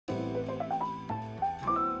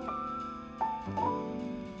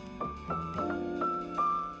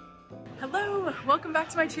Hello, welcome back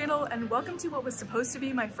to my channel and welcome to what was supposed to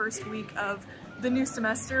be my first week of the new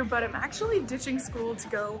semester, but I'm actually ditching school to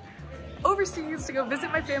go overseas to go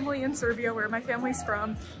visit my family in Serbia, where my family's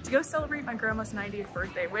from, to go celebrate my grandma's 90th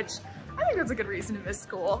birthday, which I think that's a good reason to miss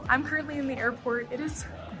school. I'm currently in the airport. It is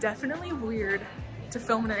definitely weird to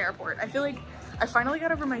film in an airport. I feel like I finally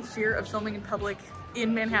got over my fear of filming in public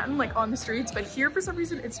in Manhattan, like on the streets, but here for some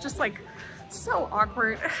reason it's just like so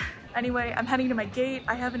awkward. Anyway, I'm heading to my gate.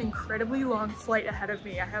 I have an incredibly long flight ahead of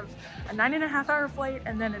me. I have a 9.5-hour flight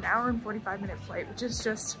and then an hour and 45-minute flight, which is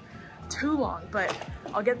just too long, but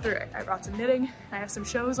I'll get through it. I brought some knitting, I have some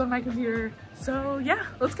shows on my computer, so yeah,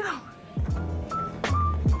 let's go.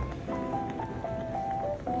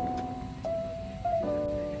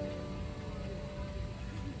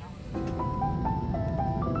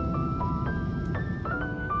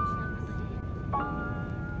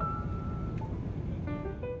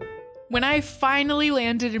 When I finally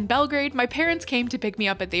landed in Belgrade, my parents came to pick me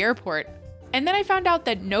up at the airport. And then I found out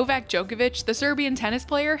that Novak Djokovic, the Serbian tennis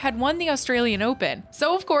player, had won the Australian Open.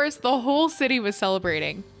 So of course, the whole city was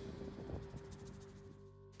celebrating.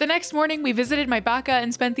 The next morning, we visited my baka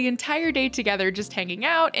and spent the entire day together just hanging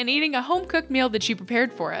out and eating a home-cooked meal that she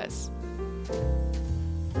prepared for us.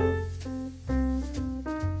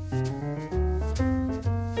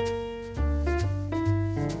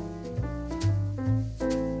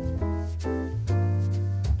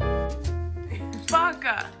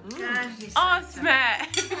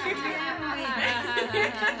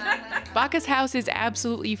 BAKA'S house is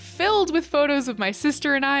absolutely filled with photos of my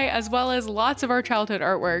sister and I, as well as lots of our childhood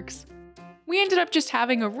artworks. We ended up just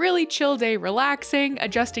having a really chill day, relaxing,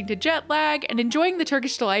 adjusting to jet lag, and enjoying the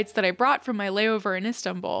Turkish delights that I brought from my layover in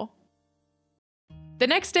Istanbul. The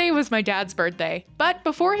next day was my dad's birthday, but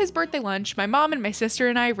before his birthday lunch, my mom and my sister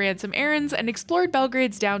and I ran some errands and explored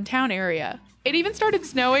Belgrade's downtown area. It even started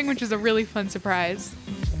snowing, which was a really fun surprise.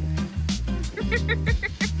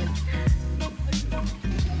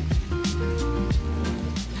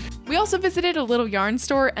 We also visited a little yarn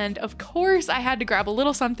store, and of course I had to grab a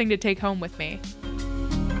little something to take home with me.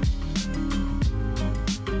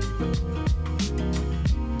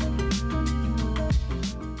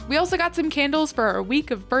 We also got some candles for our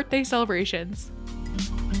week of birthday celebrations.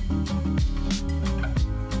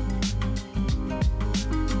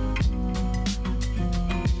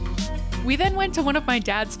 We then went to one of my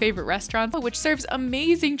dad's favorite restaurants, which serves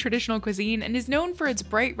amazing traditional cuisine and is known for its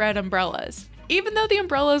bright red umbrellas. Even though the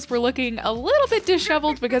umbrellas were looking a little bit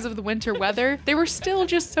disheveled because of the winter weather, they were still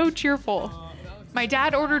just so cheerful. My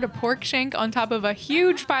dad ordered a pork shank on top of a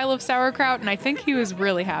huge pile of sauerkraut, and I think he was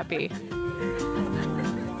really happy.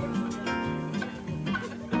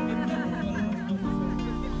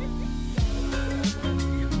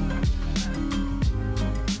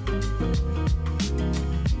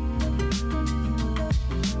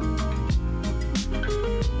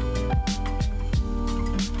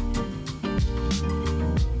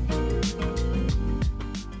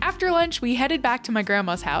 After lunch, we headed back to my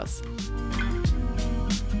grandma's house.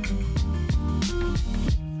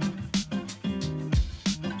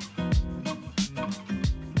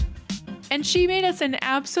 And she made us an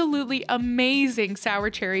absolutely amazing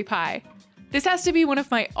sour cherry pie. This has to be one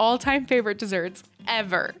of my all-time favorite desserts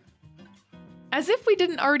ever. As if we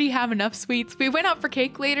didn't already have enough sweets, we went out for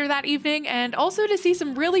cake later that evening and also to see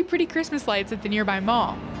some really pretty Christmas lights at the nearby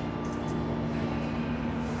mall.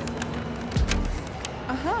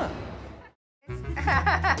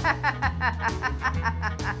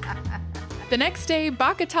 The next day,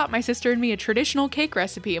 Baka taught my sister and me a traditional cake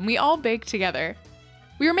recipe, and we all baked together.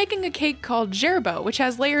 We were making a cake called ZERBO, which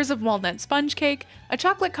has layers of walnut sponge cake, a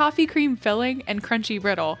chocolate coffee cream filling, and crunchy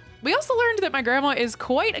brittle. We also learned that my grandma is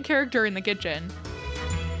quite a character in the kitchen.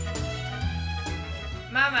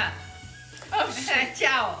 Mama. Oh shit.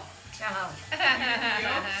 Ciao. Ciao.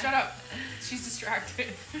 Shut up. She's distracted.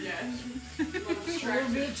 Yeah.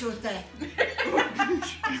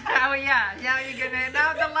 Oh yeah, now you're gonna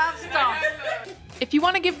know the love story. If you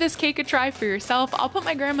want to give this cake a try for yourself, I'll put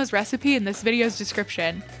my grandma's recipe in this video's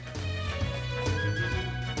description.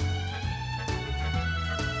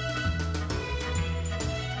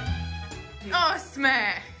 Oh,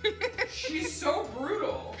 smack! She's so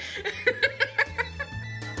brutal.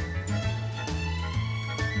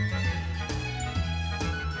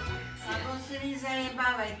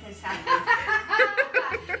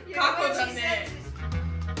 Kako da ne?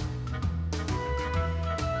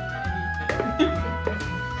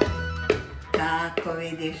 Tako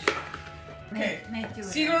vidiš. Okay. Neću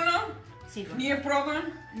Sigurno? Sigurno. Nije problem?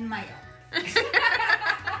 Ma jo.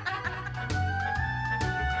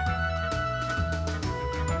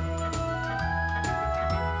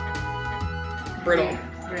 Brittle.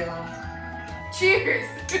 Brittle. Cheers!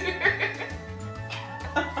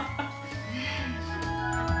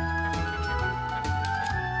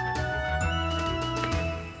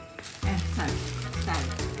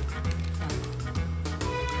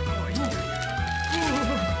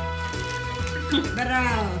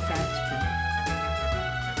 Bravo, Saczka.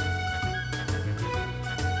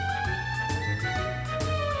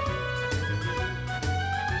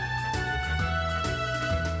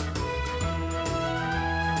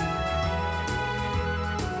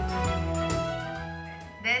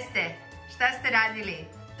 Gde ste? Šta ste radili?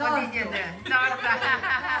 Tortu. Torta.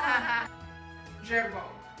 ZERBO.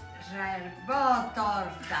 ZERBO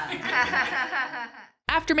torta.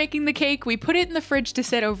 After making the cake, we put it in the fridge to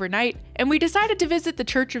sit overnight, and we decided to visit the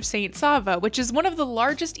Church of St. Sava, which is one of the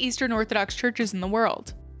largest Eastern Orthodox churches in the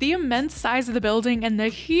world. The immense size of the building and the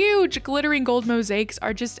huge glittering gold mosaics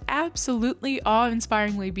are just absolutely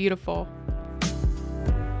awe-inspiringly beautiful.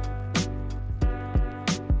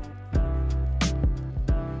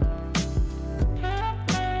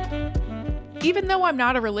 Even though I'm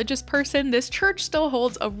not a religious person, this church still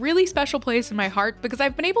holds a really special place in my heart because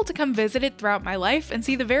I've been able to come visit it throughout my life and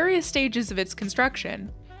see the various stages of its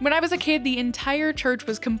construction. When I was a kid, the entire church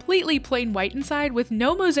was completely plain white inside with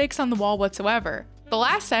no mosaics on the wall whatsoever. The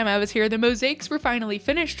last time I was here, the mosaics were finally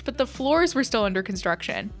finished, but the floors were still under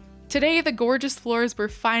construction. Today, the gorgeous floors were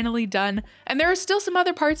finally done, and there are still some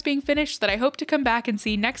other parts being finished that I hope to come back and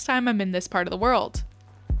see next time I'm in this part of the world.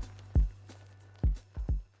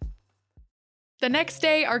 The next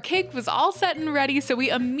day, our cake was all set and ready, so we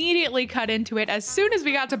immediately cut into it as soon as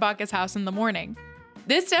we got to BAKA'S house in the morning.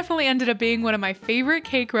 This definitely ended up being one of my favorite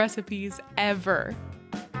cake recipes ever.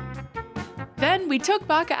 Then we took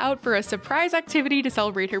Baka out for a surprise activity to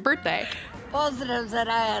celebrate her birthday. Pozdrav za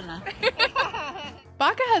Rajana.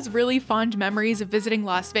 Baka has really fond memories of visiting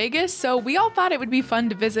Las Vegas, so we all thought it would be fun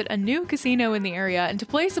to visit a new casino in the area and to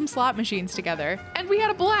play some slot machines together, and we had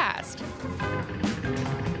a blast!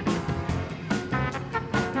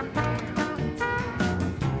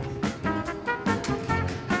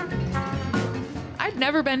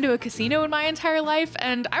 Never been to a casino in my entire life,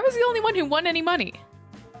 and I was the only one who won any money.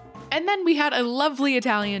 And then we had a lovely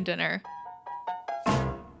Italian dinner.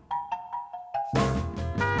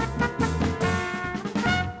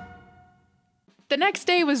 The next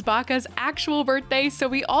day was Baka's actual birthday, so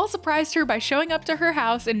we all surprised her by showing up to her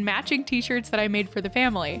house in matching t-shirts that I made for the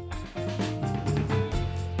family.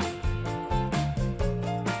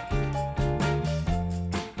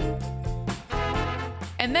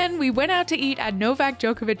 And then we went out to eat at Novak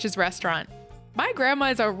Djokovic's restaurant. My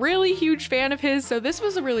grandma is a really huge fan of his, so this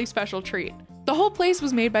was a really special treat. The whole place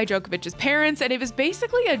was made by Djokovic's parents, and it was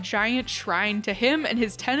basically a giant shrine to him and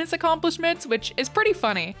his tennis accomplishments, which is pretty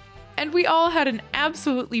funny. And we all had an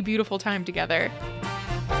absolutely beautiful time together.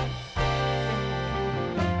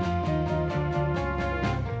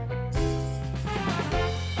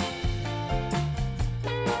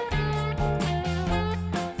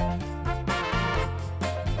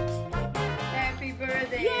 Happy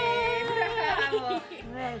birthday! Bravo!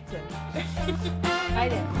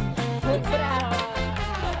 Ajde. Bravo.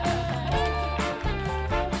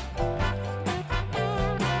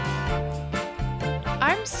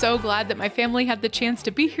 I'm so glad that my family had the chance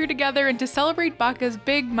to be here together and to celebrate Baka's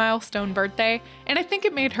big milestone birthday, and I think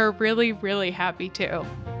it made her really, really happy too.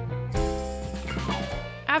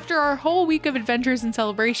 After our whole week of adventures and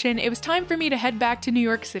celebration, it was time for me to head back to New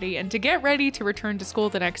York City and to get ready to return to school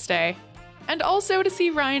the next day. And also to see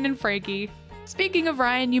Ryan and Frankie. Speaking of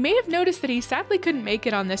Ryan, you may have noticed that he sadly couldn't make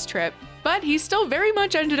it on this trip, but he still very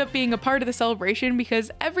much ended up being a part of the celebration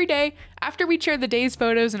because every day, after we'd share the day's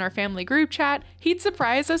photos in our family group chat, he'd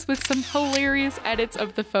surprise us with some hilarious edits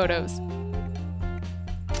of the photos.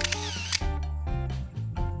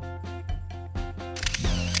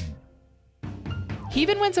 He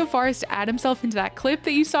even went so far as to add himself into that clip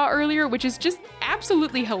that you saw earlier, which is just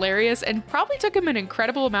absolutely hilarious and probably took him an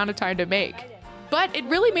incredible amount of time to make. But it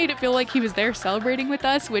really made it feel like he was there celebrating with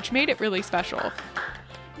us, which made it really special.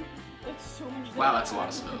 Wow, that's a lot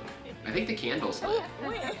of smoke. I think the candle's lit.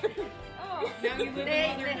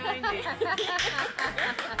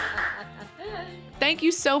 Thank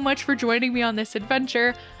you so much for joining me on this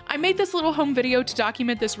adventure. I made this little home video to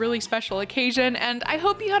document this really special occasion, and I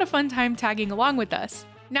hope you had a fun time tagging along with us.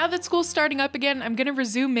 Now that school's starting up again, I'm gonna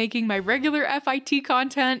resume making my regular FIT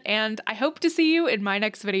content, and I hope to see you in my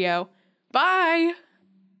next video. Bye!